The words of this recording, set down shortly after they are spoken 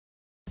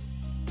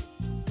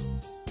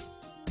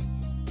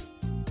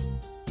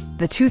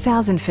the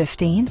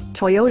 2015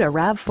 Toyota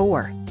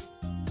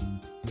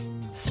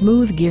RAV4.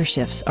 Smooth gear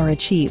shifts are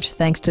achieved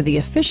thanks to the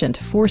efficient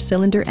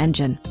four-cylinder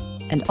engine,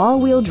 and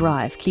all-wheel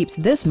drive keeps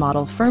this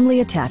model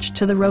firmly attached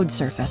to the road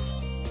surface.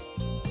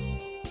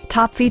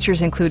 Top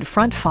features include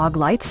front fog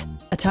lights,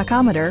 a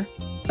tachometer,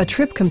 a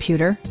trip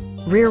computer,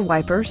 rear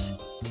wipers,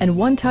 and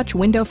one-touch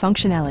window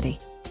functionality.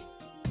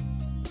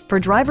 For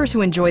drivers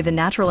who enjoy the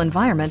natural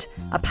environment,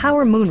 a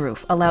power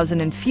moonroof allows an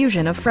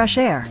infusion of fresh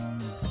air.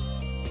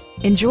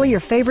 Enjoy your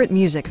favorite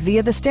music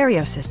via the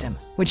stereo system,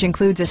 which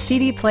includes a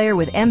CD player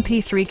with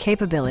MP3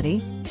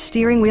 capability,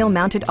 steering wheel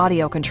mounted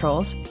audio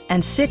controls,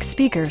 and 6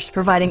 speakers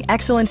providing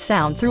excellent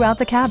sound throughout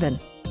the cabin.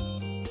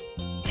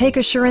 Take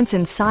assurance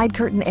in side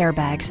curtain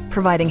airbags,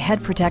 providing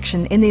head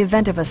protection in the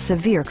event of a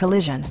severe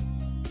collision.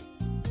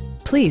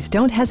 Please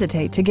don't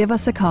hesitate to give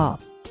us a call.